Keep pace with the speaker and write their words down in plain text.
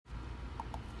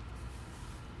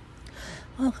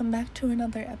Welcome back to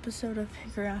another episode of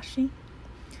Higurashi.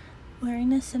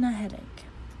 Weariness and a headache.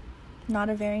 Not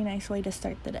a very nice way to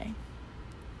start the day.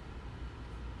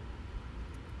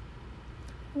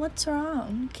 What's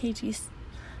wrong, Keiji?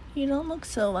 You don't look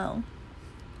so well.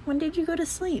 When did you go to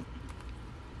sleep?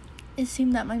 It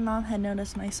seemed that my mom had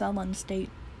noticed my sullen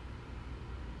state.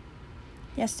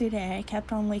 Yesterday, I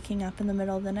kept on waking up in the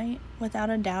middle of the night. Without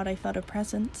a doubt, I felt a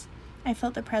presence. I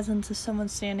felt the presence of someone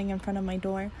standing in front of my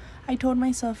door. I told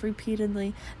myself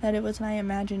repeatedly that it was my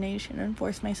imagination and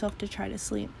forced myself to try to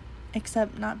sleep.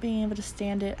 Except not being able to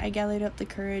stand it, I gathered up the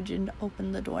courage and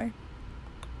opened the door.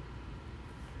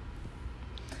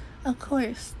 Of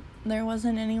course, there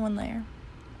wasn't anyone there.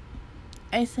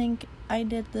 I think I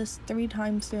did this 3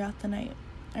 times throughout the night.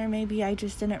 Or maybe I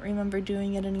just didn't remember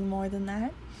doing it any more than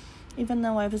that. Even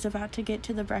though I was about to get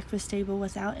to the breakfast table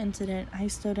without incident, I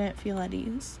still didn't feel at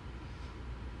ease.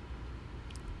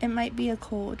 It might be a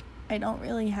cold. I don't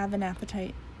really have an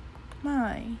appetite.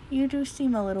 My, you do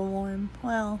seem a little warm.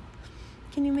 Well,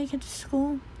 can you make it to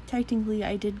school? Technically,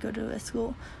 I did go to a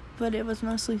school, but it was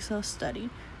mostly self-study.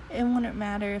 It wouldn't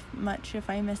matter much if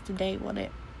I missed a day, would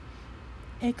it?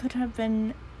 It could have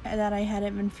been that I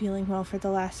hadn't been feeling well for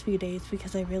the last few days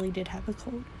because I really did have a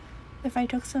cold. If I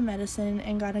took some medicine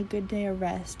and got a good day of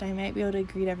rest, I might be able to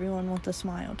greet everyone with a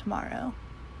smile tomorrow.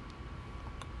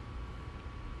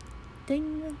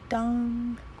 Ding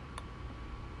dong.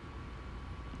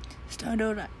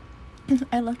 Startled,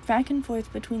 I looked back and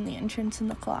forth between the entrance and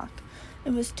the clock.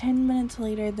 It was 10 minutes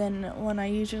later than when I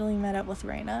usually met up with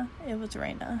Reina. It was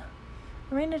Reina.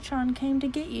 Reina-chan came to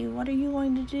get you. What are you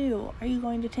going to do? Are you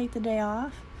going to take the day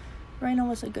off? Reina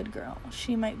was a good girl.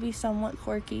 She might be somewhat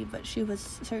quirky, but she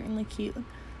was certainly cute.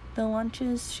 The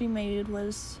lunches she made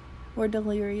were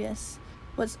delicious,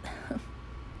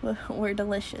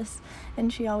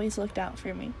 and she always looked out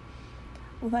for me.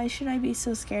 Why should I be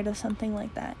so scared of something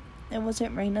like that? It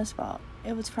wasn't Reina's fault.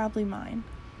 It was probably mine.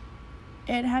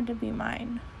 It had to be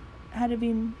mine.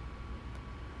 It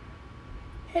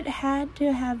had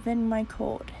to have been my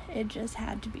cold. It just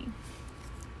had to be.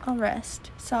 I'll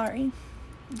rest. Sorry.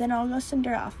 Then I'll go send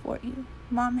her off for you.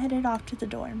 Mom headed off to the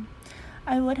dorm.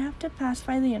 I would have to pass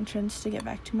by the entrance to get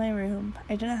back to my room.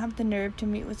 I didn't have the nerve to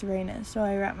meet with Reina, so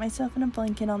I wrapped myself in a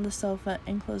blanket on the sofa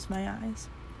and closed my eyes.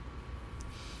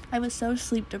 I was so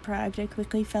sleep-deprived I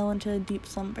quickly fell into a deep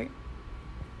slumber.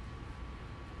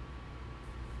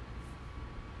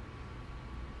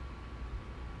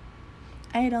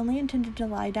 I had only intended to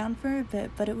lie down for a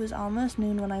bit, but it was almost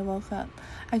noon when I woke up.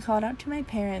 I called out to my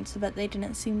parents, but they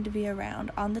didn't seem to be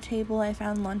around. On the table, I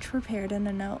found lunch prepared and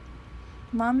a note.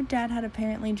 Mom and Dad had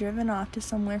apparently driven off to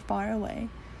somewhere far away.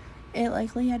 It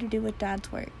likely had to do with Dad's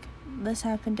work. This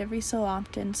happened every so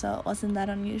often, so it wasn't that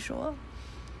unusual.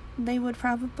 They would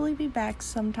probably be back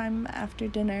sometime after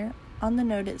dinner. On the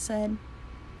note, it said,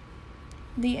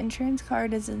 "The insurance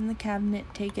card is in the cabinet.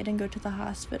 Take it and go to the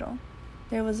hospital."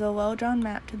 There was a well-drawn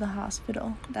map to the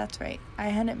hospital. That's right. I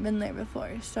hadn't been there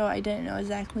before, so I didn't know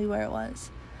exactly where it was.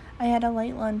 I had a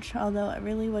light lunch, although it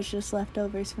really was just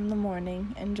leftovers from the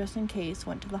morning, and just in case,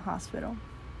 went to the hospital.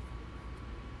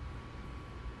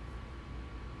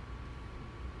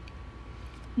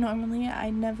 Normally,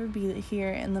 I'd never be here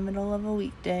in the middle of a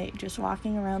weekday. Just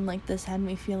walking around like this had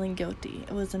me feeling guilty.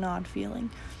 It was an odd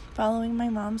feeling. Following my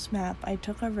mom's map, I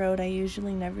took a road I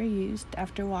usually never used.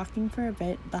 After walking for a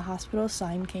bit, the hospital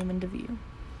sign came into view.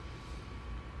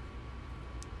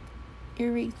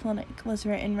 Erie Clinic was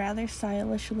written rather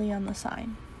stylishly on the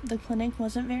sign. The clinic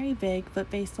wasn't very big,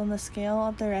 but based on the scale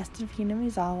of the rest of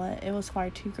Hinamizawa, it was far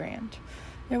too grand.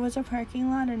 There was a parking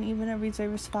lot and even a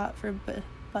reserved spot for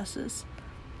buses.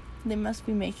 They must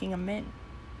be making a mint.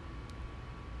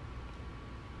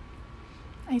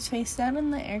 I spaced out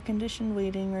in the air-conditioned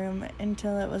waiting room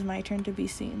until it was my turn to be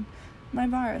seen.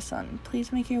 Maibara-san,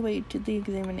 please make your way to the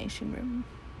examination room.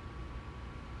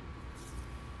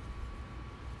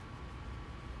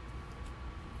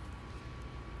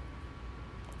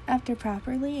 After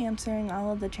properly answering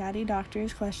all of the chatty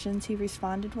doctor's questions, he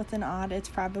responded with an odd, "It's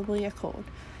probably a cold."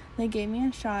 They gave me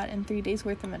a shot and 3 days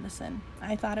worth of medicine.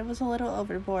 I thought it was a little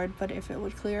overboard, but if it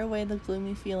would clear away the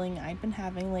gloomy feeling I'd been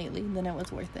having lately, then it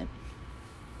was worth it.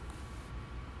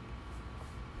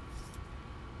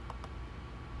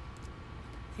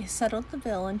 I settled the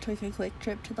bill and took a quick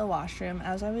trip to the washroom.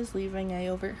 As I was leaving, I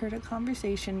overheard a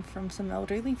conversation from some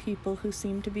elderly people who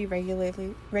seemed to be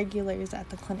regulars at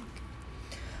the clinic.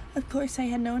 Of course, I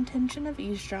had no intention of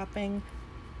eavesdropping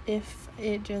if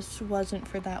it just wasn't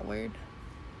for that word.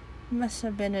 Must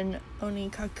have been an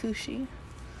onikakushi.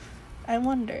 I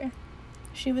wonder.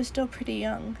 She was still pretty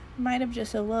young. Might have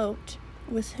just eloped.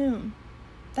 With whom?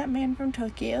 That man from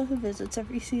Tokyo who visits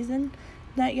every season?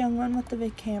 That young one with the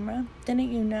big camera?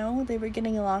 Didn't you know they were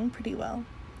getting along pretty well?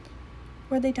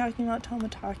 Were they talking about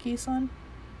Tomotaki-san?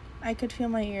 I could feel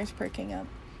my ears perking up.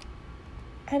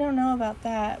 I don't know about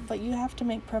that, but you have to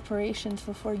make preparations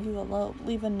before you elope,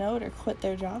 leave a note or quit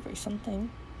their job or something.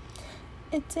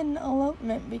 It's an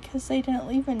elopement because they didn't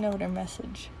leave a note or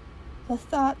message. The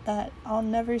thought that I'll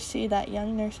never see that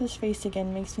young nurse's face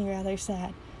again makes me rather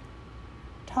sad.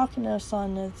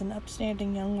 Takano-san is an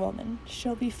upstanding young woman.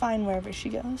 She'll be fine wherever she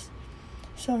goes.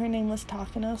 So her name was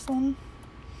Takano-san?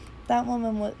 That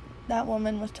woman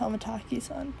was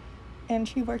Tomotaki-san, and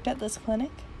she worked at this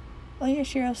clinic?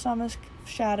 Oyashiro-sama's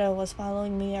shadow was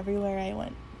following me everywhere I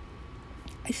went.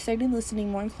 I started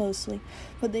listening more closely,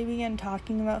 but they began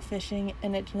talking about fishing,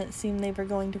 and it didn't seem they were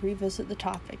going to revisit the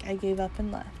topic. I gave up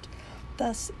and left.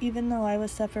 Thus, even though I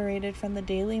was separated from the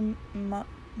daily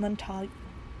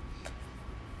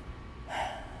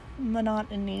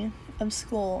monotony of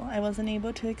school, I wasn't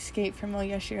able to escape from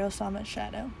Oyashiro-sama's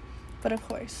shadow. But of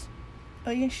course,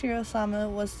 Oyashiro-sama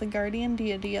was the guardian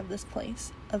deity of this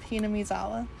place, of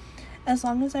Hinamizawa. As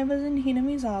long as I was in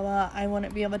Hinamizawa, I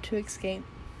wouldn't be able to escape.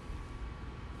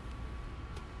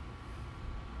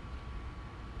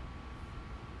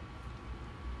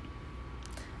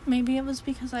 Maybe it was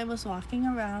because I was walking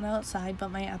around outside, but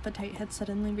my appetite had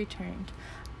suddenly returned.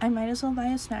 I might as well buy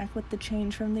a snack with the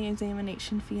change from the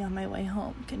examination fee on my way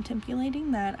home.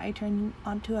 Contemplating that, I turned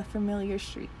onto a familiar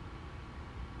street.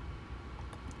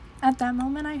 At that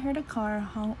moment, I heard a car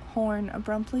horn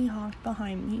abruptly honked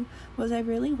behind me. Was I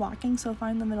really walking so far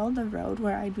in the middle of the road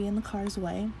where I'd be in the car's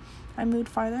way? I moved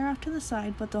farther off to the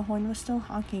side, but the horn was still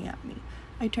honking at me.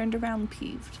 I turned around,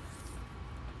 peeved.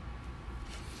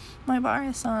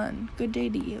 Maibara-san, good day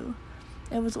to you.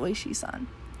 It was Oishi-san.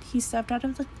 He stepped out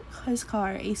of his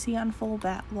car, AC on full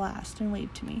blast, and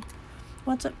waved to me.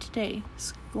 What's up today?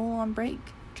 School on break?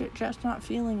 Just not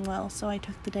feeling well, so I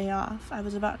took the day off. I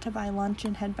was about to buy lunch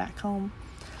and head back home.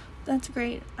 That's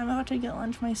great. I'm about to get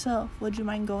lunch myself. Would you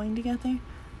mind going together?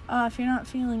 If you're not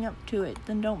feeling up to it,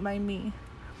 then don't mind me.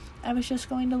 I was just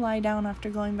going to lie down after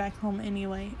going back home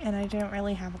anyway, and I didn't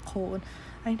really have a cold.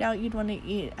 I doubt you'd want to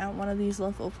eat at one of these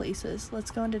local places.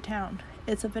 Let's go into town.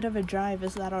 It's a bit of a drive,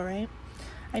 is that alright?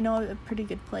 I know a pretty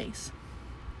good place.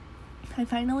 I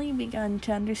finally began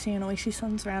to understand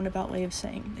Oishi-san's roundabout way of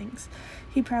saying things.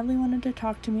 He probably wanted to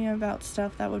talk to me about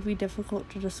stuff that would be difficult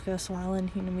to discuss while in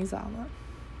Hinamizawa.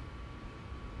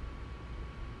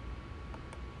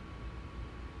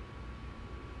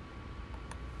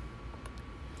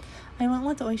 I went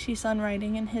with Oishi-san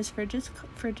riding in his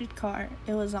frigid car.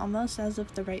 It was almost as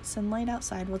if the bright sunlight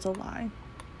outside was a lie.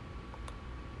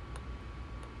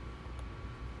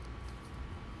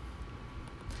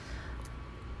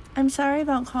 I'm sorry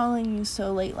about calling you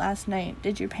so late last night.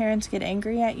 Did your parents get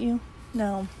angry at you?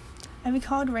 No. I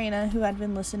recalled Reina, who had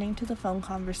been listening to the phone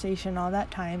conversation all that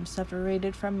time,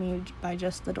 separated from me by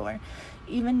just the door.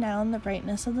 Even now, in the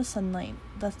brightness of the sunlight,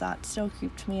 the thought still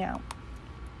creeped me out.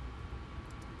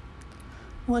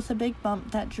 With a big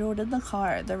bump that jolted the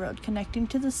car, the road connecting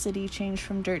to the city changed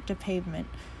from dirt to pavement.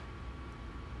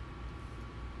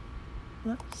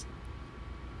 Whoops.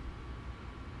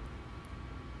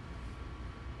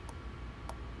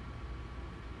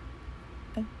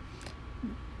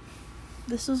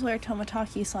 This is where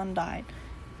Tomotaki-san died.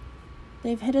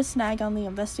 They've hit a snag on the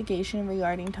investigation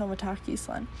regarding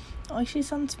Tomotaki-san.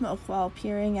 Oishi-san smoked while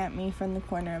peering at me from the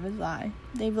corner of his eye.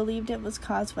 They believed it was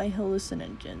caused by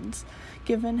hallucinogens,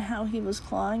 given how he was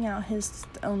clawing out his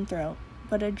own throat,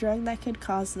 but a drug that could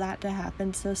cause that to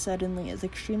happen so suddenly is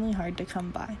extremely hard to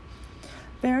come by.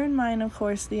 Bear in mind, of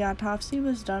course, the autopsy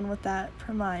was done with that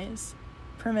premise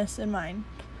in mind,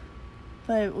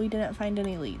 but we didn't find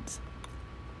any leads.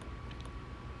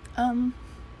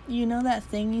 You know that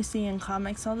thing you see in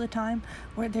comics all the time,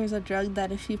 where there's a drug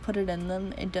that if you put it in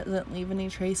them, it doesn't leave any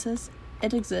traces?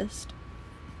 It exists.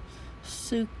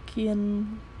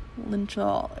 Sukian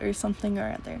Lynchol or something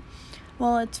or other.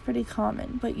 Well, it's pretty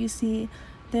common, but you see,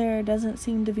 there doesn't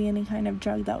seem to be any kind of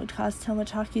drug that would cause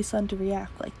Tomotaki-san to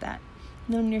react like that.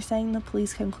 Then you're saying the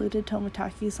police concluded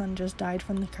Tomotaki-san just died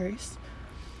from the curse?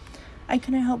 I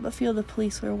couldn't help but feel the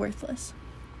police were worthless.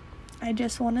 I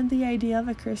just wanted the idea of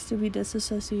a curse to be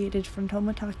disassociated from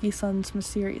Tomotaki-san's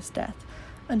mysterious death.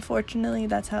 Unfortunately,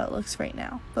 that's how it looks right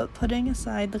now. But putting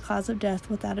aside the cause of death,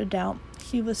 without a doubt,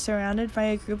 he was surrounded by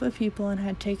a group of people and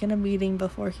had taken a beating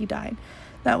before he died.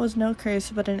 That was no curse,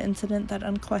 but an incident that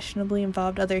unquestionably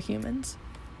involved other humans.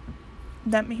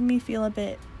 That made me feel a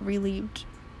bit relieved.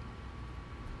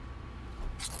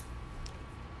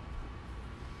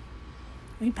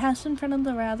 We passed in front of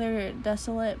the rather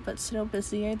desolate but still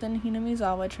busier than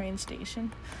Hinamizawa train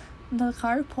station. The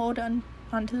car pulled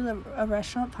onto a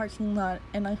restaurant parking lot,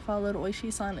 and I followed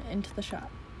Oishi-san into the shop.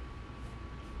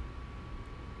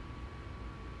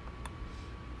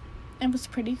 It was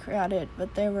pretty crowded,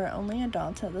 but there were only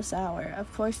adults at this hour.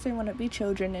 Of course, there wouldn't be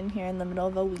children in here in the middle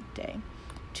of a weekday.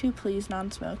 2, please,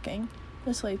 non-smoking.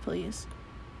 This way, please.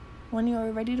 When you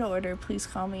are ready to order, please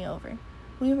call me over.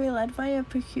 We were led by a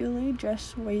peculiarly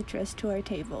dressed waitress to our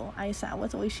table. I sat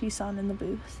with Oishi-san in the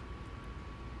booth.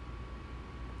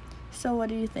 So what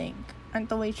do you think? Aren't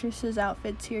the waitress's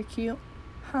outfits here cute?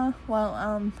 Huh?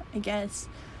 Well, I guess.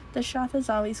 The shop is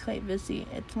always quite busy.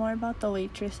 It's more about the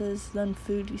waitresses than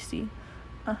food, you see.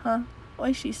 Uh-huh.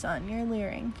 Oishi-san, you're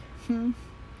leering.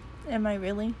 Am I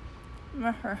really?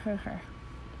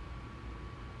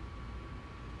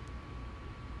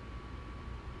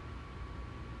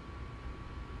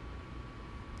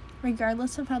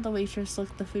 Regardless of how the waitress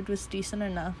looked, the food was decent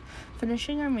enough.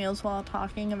 Finishing our meals while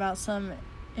talking about some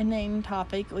inane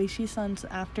topic, Oishi-san's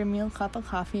after-meal cup of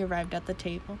coffee arrived at the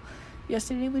table.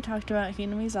 Yesterday we talked about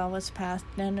Hinamizawa's past,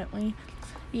 didn't we?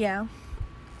 Yeah.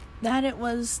 That it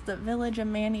was the village of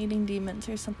man-eating demons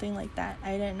or something like that.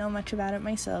 I didn't know much about it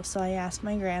myself, so I asked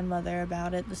my grandmother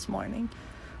about it this morning.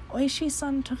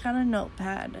 Oishi-san took out a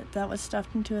notepad that was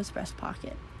stuffed into his breast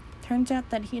pocket. Turns out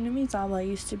that Hinamizawa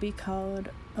used to be called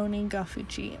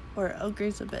Onigafuchi, or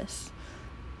Ogre's Abyss.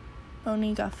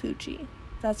 Onigafuchi.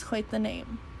 That's quite the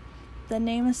name. The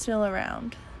name is still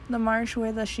around. The marsh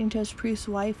where the Shinto's priest's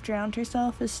wife drowned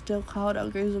herself is still called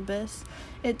Ogre's Abyss.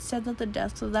 It's said that the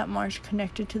depths of that marsh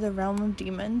connected to the realm of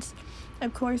demons.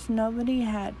 Of course, nobody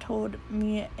had told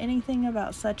me anything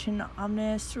about such an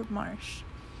ominous marsh.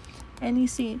 And you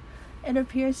see, it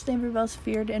appears they were both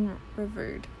feared and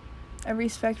revered. A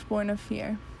respect born of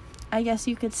fear. I guess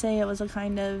you could say it was a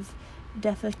kind of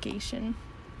deification.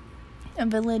 A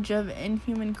village of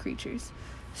inhuman creatures.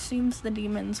 Seems the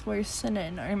demons were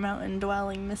Sinin, or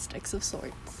mountain-dwelling mystics of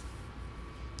sorts.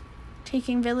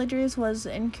 Taking villagers was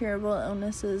incurable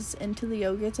illnesses into the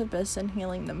Ogre's Abyss and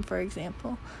healing them, for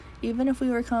example. Even if we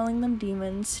were calling them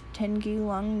demons, Tengu,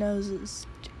 long-nosed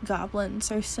goblins,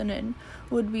 or Sinin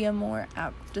would be a more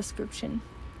apt description.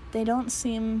 They don't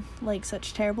seem like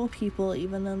such terrible people,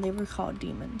 even though they were called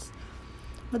demons.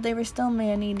 But they were still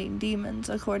man-eating demons,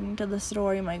 according to the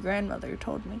story my grandmother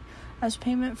told me. As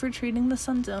payment for treating the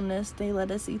son's illness, they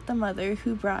let us eat the mother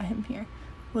who brought him here,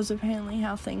 was apparently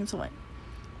how things went.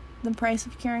 The price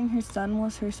of curing her son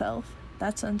was herself.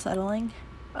 That's unsettling.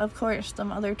 Of course, the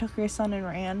mother took her son and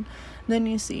ran. Then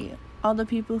you see, all the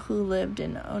people who lived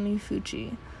in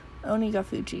Onigafuchi,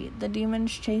 the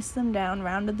demons chased them down,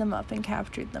 rounded them up, and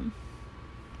captured them.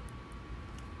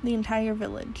 The entire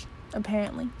village,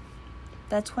 apparently.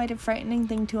 That's quite a frightening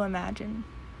thing to imagine.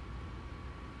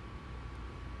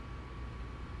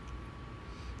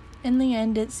 In the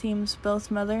end, it seems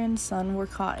both mother and son were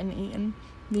caught and eaten.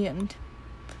 The end.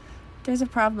 There's a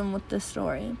problem with this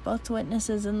story. Both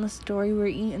witnesses in the story were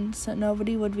eaten, so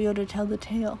nobody would be able to tell the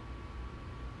tale.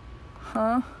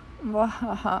 Huh?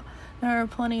 Wahaha. There are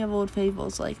plenty of old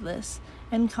fables like this.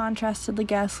 In contrast to the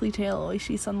ghastly tale,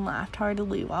 Oishi-san laughed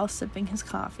heartily while sipping his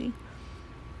coffee.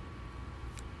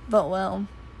 But well,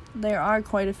 there are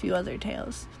quite a few other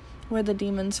tales, where the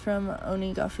demons from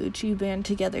Onigafuchi band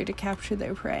together to capture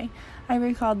their prey. I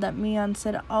recalled that Mion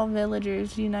said all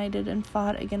villagers united and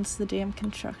fought against the dam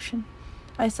construction.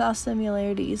 I saw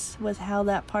similarities with how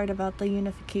that part about the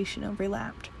unification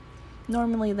overlapped.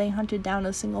 Normally they hunted down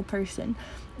a single person,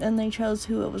 and they chose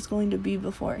who it was going to be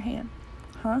beforehand.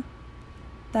 Huh?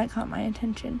 That caught my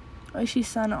attention.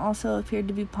 Oishi-san also appeared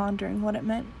to be pondering what it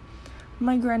meant.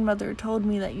 My grandmother told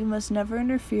me that you must never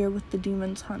interfere with the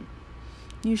demon's hunt.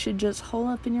 You should just hole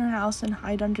up in your house and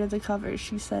hide under the covers,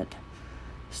 she said.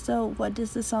 So, what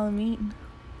does this all mean?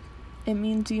 It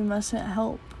means you mustn't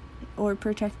help or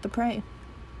protect the prey.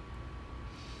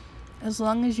 As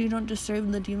long as you don't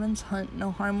disturb the demon's hunt, no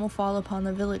harm will fall upon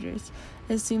the villagers.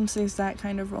 It seems there's that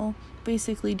kind of rule.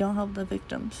 Basically, don't help the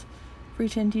victims.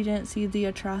 Pretend you didn't see the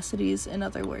atrocities, in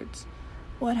other words.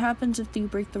 What happens if you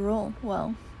break the rule?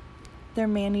 Well, they're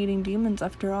man-eating demons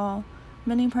after all.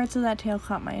 Many parts of that tale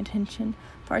caught my attention.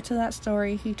 Parts of that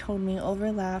story he told me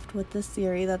overlapped with this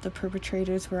theory that the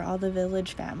perpetrators were all the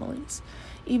village families.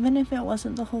 Even if it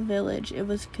wasn't the whole village, it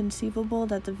was conceivable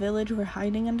that the village were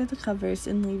hiding under the covers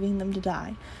and leaving them to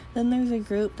die. Then there's a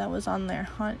group that was on their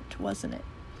hunt, wasn't it?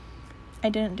 I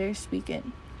didn't dare speak it.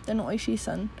 Then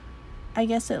Oishi-san, I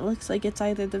guess it looks like it's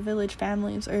either the village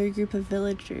families or a group of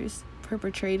villagers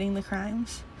perpetrating the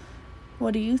crimes.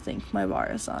 What do you think, my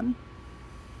Bara-san?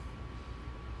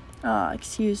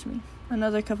 Excuse me.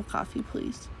 Another cup of coffee,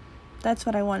 please. That's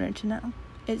what I wanted to know.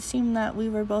 It seemed that we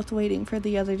were both waiting for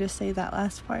the other to say that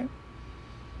last part.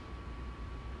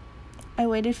 I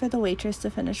waited for the waitress to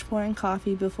finish pouring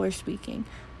coffee before speaking.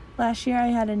 Last year I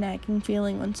had a nagging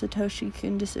feeling when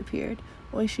Satoshi-kun disappeared,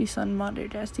 Oishi-san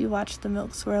muttered as he watched the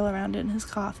milk swirl around in his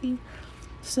coffee.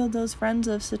 So those friends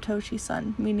of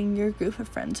Satoshi-san, meaning your group of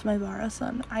friends,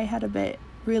 Maibara-san, I had a bit,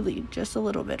 really, just a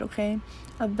little bit, okay,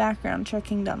 of background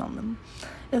checking done on them.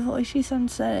 If Oishi-san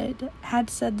had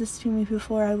said this to me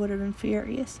before, I would have been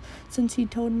furious, since he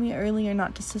told me earlier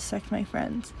not to suspect my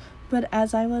friends. But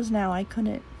as I was now, I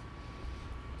couldn't.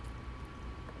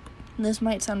 This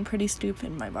might sound pretty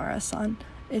stupid, Maibara-san.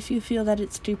 If you feel that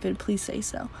it's stupid, please say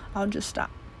so. I'll just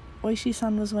stop.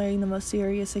 Oishi-san was wearing the most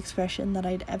serious expression that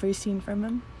I'd ever seen from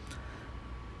him.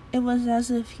 It was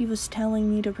as if he was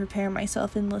telling me to prepare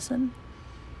myself and listen.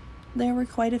 There were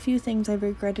quite a few things I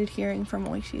regretted hearing from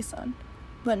Oishi-san,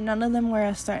 but none of them were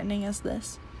as threatening as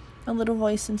this. A little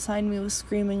voice inside me was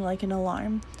screaming like an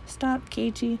alarm. Stop,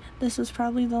 Keiichi. This was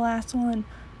probably the last one.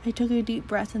 I took a deep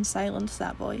breath and silenced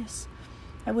that voice.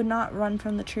 I would not run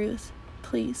from the truth.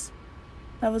 Please.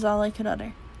 That was all I could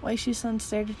utter. Oishi-san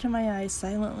stared into my eyes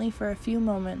silently for a few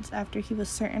moments. After he was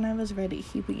certain I was ready,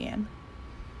 he began.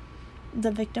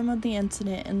 The victim of the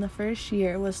incident in the first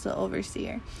year was the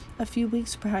overseer. A few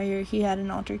weeks prior, he had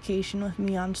an altercation with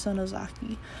Mion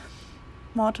Sonozaki.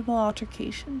 Multiple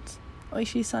altercations.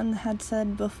 Oishi-san had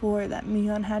said before that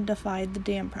Mion had defied the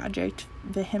dam project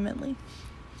vehemently.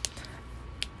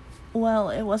 Well,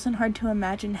 it wasn't hard to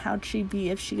imagine how'd she be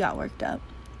if she got worked up.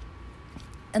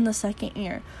 In the second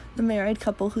year, the married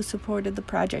couple who supported the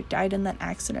project died in that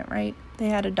accident, right? They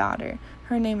had a daughter.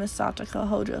 Her name is Satoko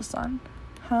Hojo-san.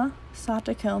 Huh?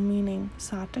 Satoko meaning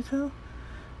Satoko?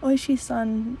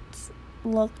 Oishi-san's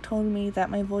look told me that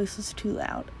my voice was too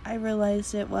loud. I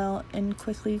realized it well and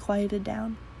quickly quieted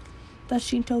down. The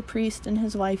Shinto priest and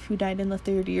his wife who died in the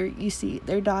third year, you see,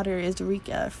 their daughter is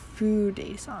Rika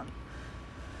Furude-san.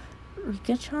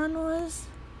 Rika-chan was?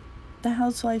 The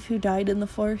housewife who died in the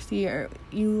fourth year,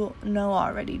 you know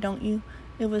already, don't you?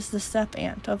 It was the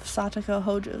step-aunt of Satoko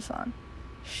Hojo-san.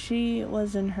 She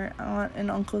was in her aunt and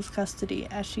uncle's custody,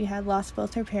 as she had lost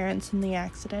both her parents in the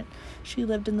accident. She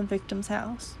lived in the victim's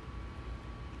house.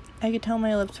 I could tell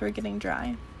my lips were getting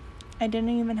dry. I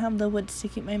didn't even have the wits to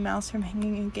keep my mouth from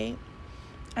hanging agape.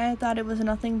 I had thought it was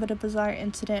nothing but a bizarre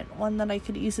incident, one that I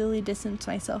could easily distance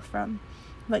myself from.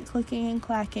 But clicking and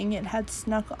clacking, it had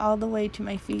snuck all the way to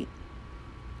my feet.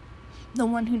 The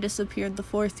one who disappeared the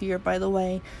fourth year, by the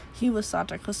way, he was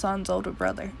Satoko-san's older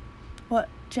brother. What,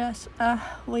 Jess?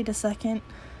 Wait a second.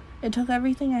 It took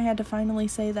everything I had to finally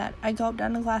say that. I gulped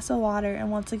down a glass of water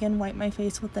and once again wiped my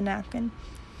face with the napkin.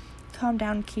 Calm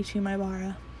down, Keiichi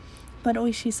Maibara. But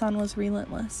Oishi-san was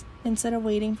relentless. Instead of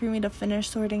waiting for me to finish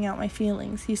sorting out my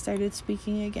feelings, he started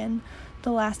speaking again,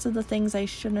 the last of the things I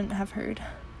shouldn't have heard.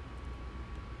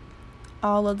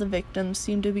 All of the victims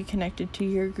seem to be connected to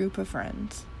your group of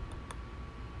friends.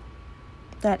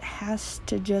 That has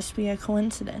to just be a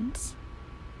coincidence.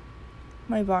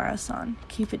 Maibara-san,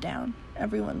 keep it down.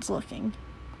 Everyone's looking.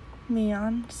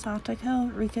 Mion,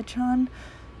 Satoko, Rika-chan.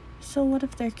 So what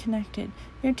if they're connected?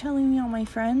 You're telling me all my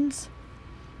friends?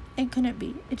 It couldn't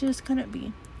be. It just couldn't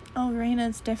be. Oh,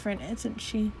 Reina's different, isn't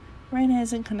she? Reina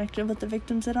isn't connected with the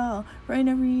victims at all.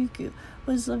 Reina Ryugu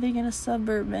was living in a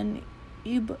suburb in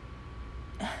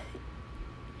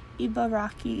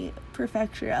Ibaraki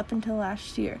Prefecture up until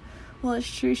last year. Well,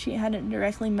 it's true she hadn't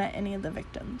directly met any of the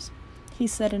victims, he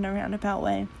said in a roundabout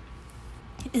way.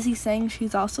 Is he saying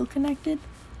she's also connected?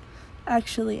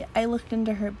 Actually, I looked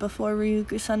into her before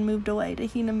Ryugu-san moved away to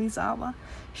Hinamizawa.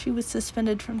 She was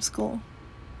suspended from school.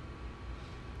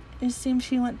 It seems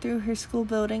she went through her school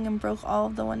building and broke all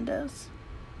of the windows.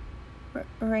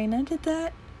 Reina did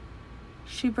that?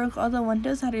 She broke all the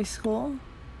windows at her school?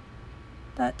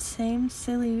 That same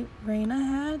silly Reina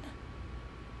had?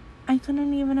 I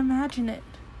couldn't even imagine it.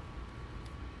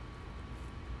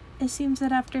 It seems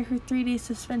that after her 3-day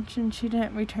suspension, she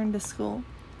didn't return to school.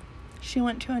 She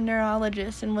went to a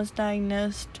neurologist and was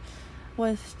diagnosed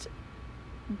with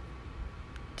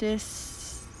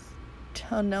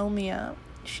dysautonomia.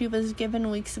 She was given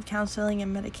weeks of counseling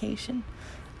and medication.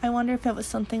 I wonder if it was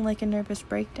something like a nervous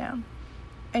breakdown.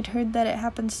 I'd heard that it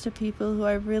happens to people who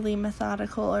are really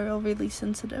methodical or overly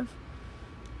sensitive.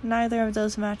 Neither of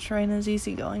those matched Reina's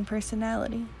easygoing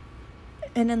personality.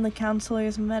 And in the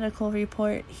counselor's medical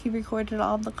report, he recorded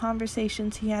all the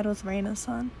conversations he had with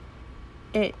Reina-san.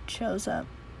 It shows up,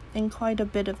 and quite a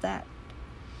bit of that.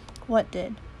 What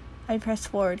did? I pressed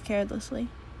forward carelessly.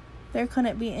 There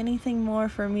couldn't be anything more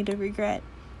for me to regret.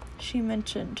 she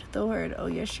mentioned the word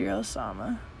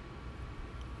Oyashiro-sama.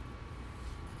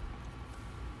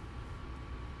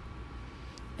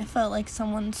 It felt like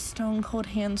someone's stone-cold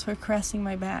hands were caressing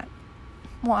my back.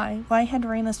 Why? Why had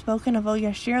Reina spoken of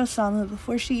Oyashiro-sama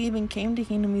before she even came to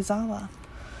Hinamizawa?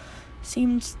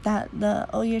 Seems that the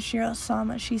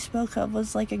Oyashiro-sama she spoke of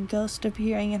was like a ghost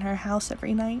appearing in her house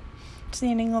every night,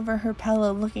 standing over her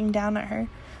pillow looking down at her.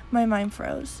 My mind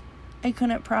froze. I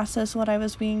couldn't process what I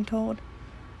was being told.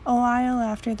 A while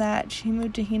after that, she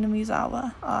moved to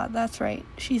Hinamizawa. Ah, that's right.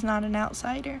 She's not an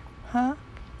outsider. Huh?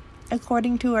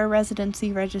 According to our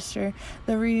residency register,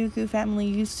 the Ryugu family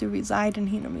used to reside in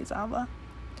Hinamizawa.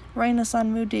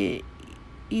 Reina-san moved to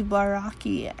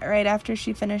Ibaraki right after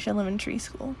she finished elementary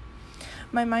school.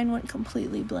 My mind went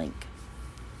completely blank.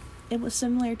 It was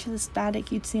similar to the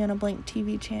static you'd see on a blank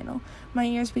TV channel. My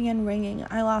ears began ringing.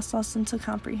 I lost all sense of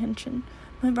comprehension.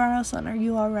 Maibara-san, are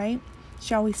you all right?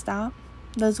 Shall we stop?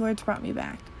 Those words brought me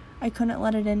back. I couldn't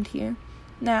let it end here.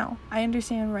 Now, I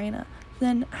understand Reina.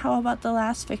 Then, how about the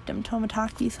last victim,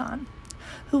 Tomotaki-san?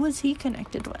 Who was he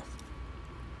connected with?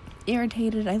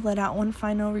 Irritated, I let out one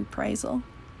final reprisal.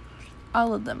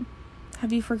 All of them.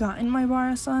 Have you forgotten,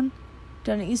 Maibara-san?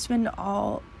 Didn't you spend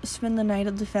the night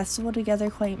of the festival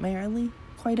together quite merrily?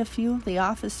 Quite a few of the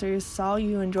officers saw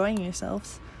you enjoying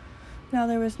yourselves. Now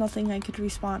there was nothing I could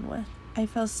respond with. I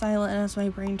fell silent as my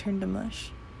brain turned to mush.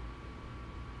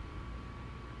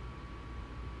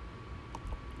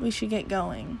 We should get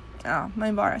going.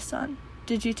 Maibara-san,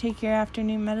 did you take your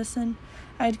afternoon medicine?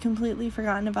 I had completely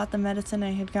forgotten about the medicine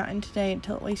I had gotten today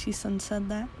until Oishi-san said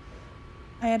that.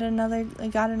 I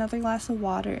got another glass of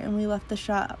water, and we left the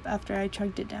shop after I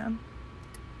chugged it down.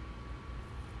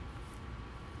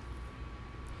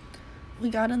 We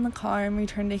got in the car and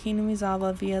returned to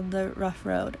Hinamizawa via the rough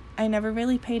road. I never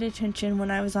really paid attention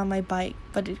when I was on my bike,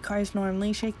 but did cars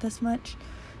normally shake this much?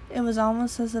 It was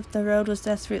almost as if the road was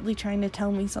desperately trying to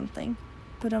tell me something.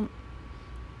 But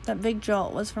that big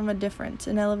jolt was from a difference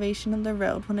in elevation of the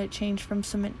road when it changed from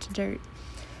cement to dirt.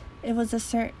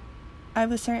 I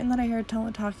was certain that I heard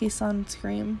Tomotaki-san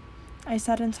scream. I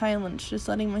sat in silence, just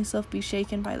letting myself be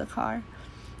shaken by the car.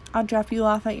 I'll drop you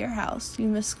off at your house. You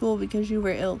missed school because you were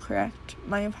ill, correct?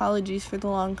 My apologies for the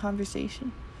long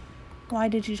conversation. Why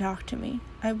did you talk to me?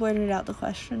 I blurted out the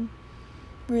question.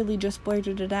 Really just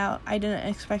blurted it out. I didn't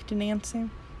expect an answer.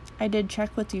 I did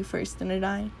check with you first, didn't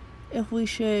I? If we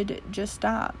should just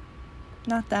stop.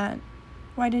 Not that.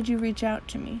 Why did you reach out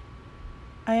to me?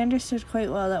 I understood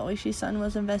quite well that Oishi-san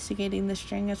was investigating the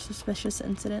string of suspicious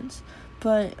incidents,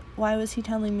 but why was he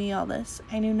telling me all this?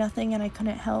 I knew nothing and I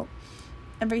couldn't help.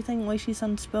 Everything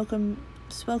Oishi-san spoke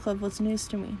of was news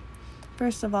to me.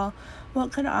 First of all,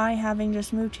 what could I, having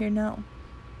just moved here, know?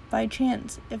 By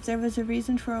chance, if there was a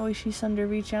reason for Oishi-san to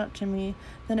reach out to me,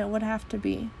 then it would have to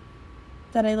be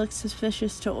that I looked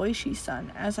suspicious to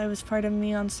Oishi-san, as I was part of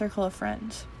Mion's circle of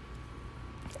friends.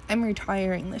 I'm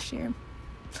retiring this year.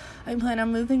 I plan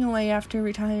on moving away after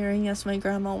retiring as my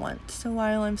grandma went, so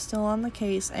while I'm still on the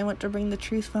case, I want to bring the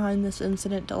truth behind this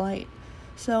incident to light.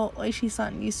 So,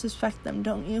 Oishi-san, you suspect them,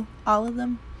 don't you? All of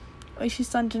them?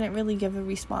 Oishi-san didn't really give a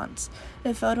response.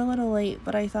 It felt a little late,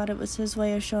 but I thought it was his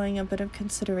way of showing a bit of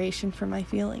consideration for my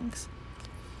feelings.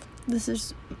 This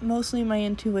is mostly my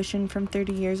intuition from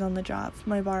 30 years on the job.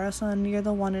 Maibara-san, you're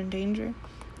the one in danger.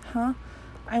 Huh?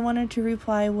 I wanted to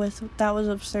reply with, that was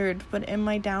absurd, but in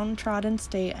my downtrodden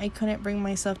state, I couldn't bring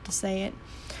myself to say it.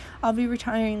 I'll be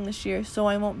retiring this year, so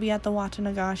I won't be at the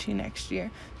Watanagashi next year,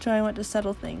 so I went to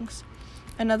settle things.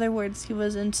 In other words, he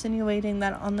was insinuating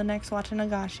that on the next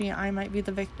Watanagashi, I might be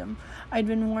the victim. I'd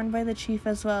been warned by the chief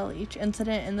as well. Each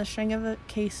incident in the string of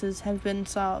cases had been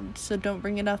solved, so don't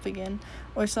bring it up again.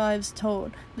 Or so I was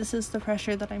told. This is the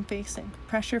pressure that I'm facing.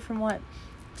 Pressure from what?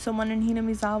 Someone in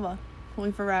Hinamizawa.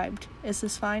 We've arrived. Is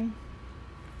this fine?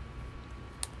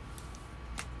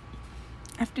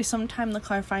 After some time, the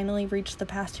car finally reached the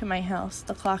path to my house.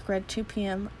 The clock read 2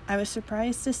 p.m. I was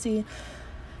surprised to see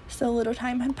so little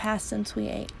time had passed since we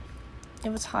ate.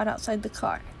 It was hot outside the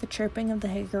car. The chirping of the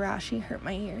higurashi hurt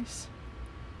my ears.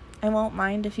 I won't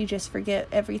mind if you just forget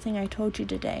everything I told you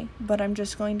today, but I'm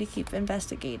just going to keep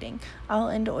investigating. I'll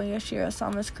end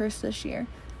Oyashiro-sama's curse this year.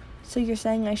 So you're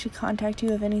saying I should contact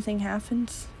you if anything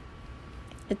happens?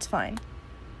 It's fine.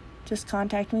 Just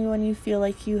contact me when you feel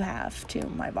like you have to,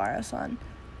 Maibara-san.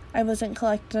 I wasn't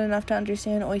collected enough to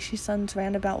understand Oishi-san's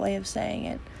roundabout way of saying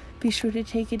it. Be sure to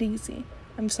take it easy.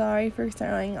 I'm sorry for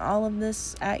throwing all of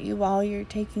this at you while you're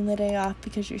taking the day off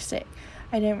because you're sick.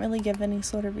 I didn't really give any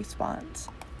sort of response.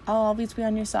 I'll always be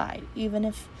on your side. Even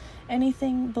if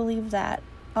anything, believe that.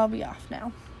 I'll be off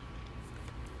now.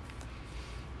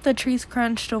 The trees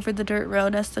crunched over the dirt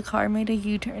road as the car made a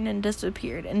U-turn and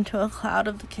disappeared into a cloud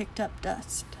of the kicked-up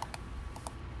dust.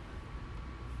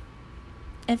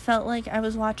 It felt like I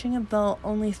was watching a boat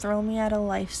only throw me at a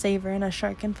lifesaver in a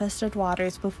shark-infested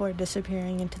waters before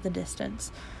disappearing into the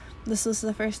distance. This was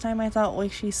the first time I thought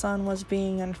Oishi-san was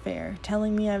being unfair,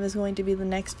 telling me I was going to be the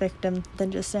next victim,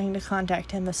 then just saying to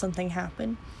contact him if something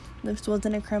happened. This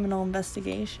wasn't a criminal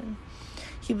investigation.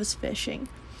 He was fishing,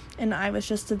 and I was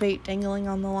just the bait dangling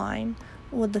on the line.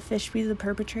 Would the fish be the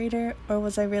perpetrator, or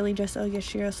was I really just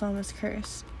Oyashiro-sama's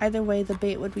curse? Either way, the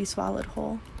bait would be swallowed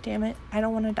whole. Damn it, I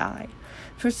don't want to die.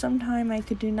 For some time, I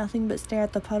could do nothing but stare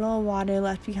at the puddle of water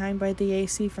left behind by the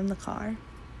AC from the car.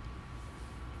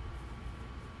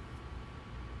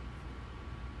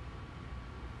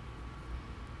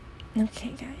 Okay,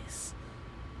 guys.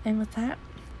 And with that,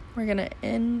 we're going to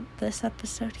end this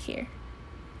episode here.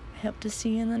 I hope to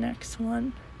see you in the next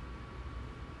one.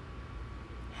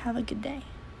 Have a good day.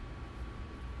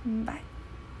 Bye.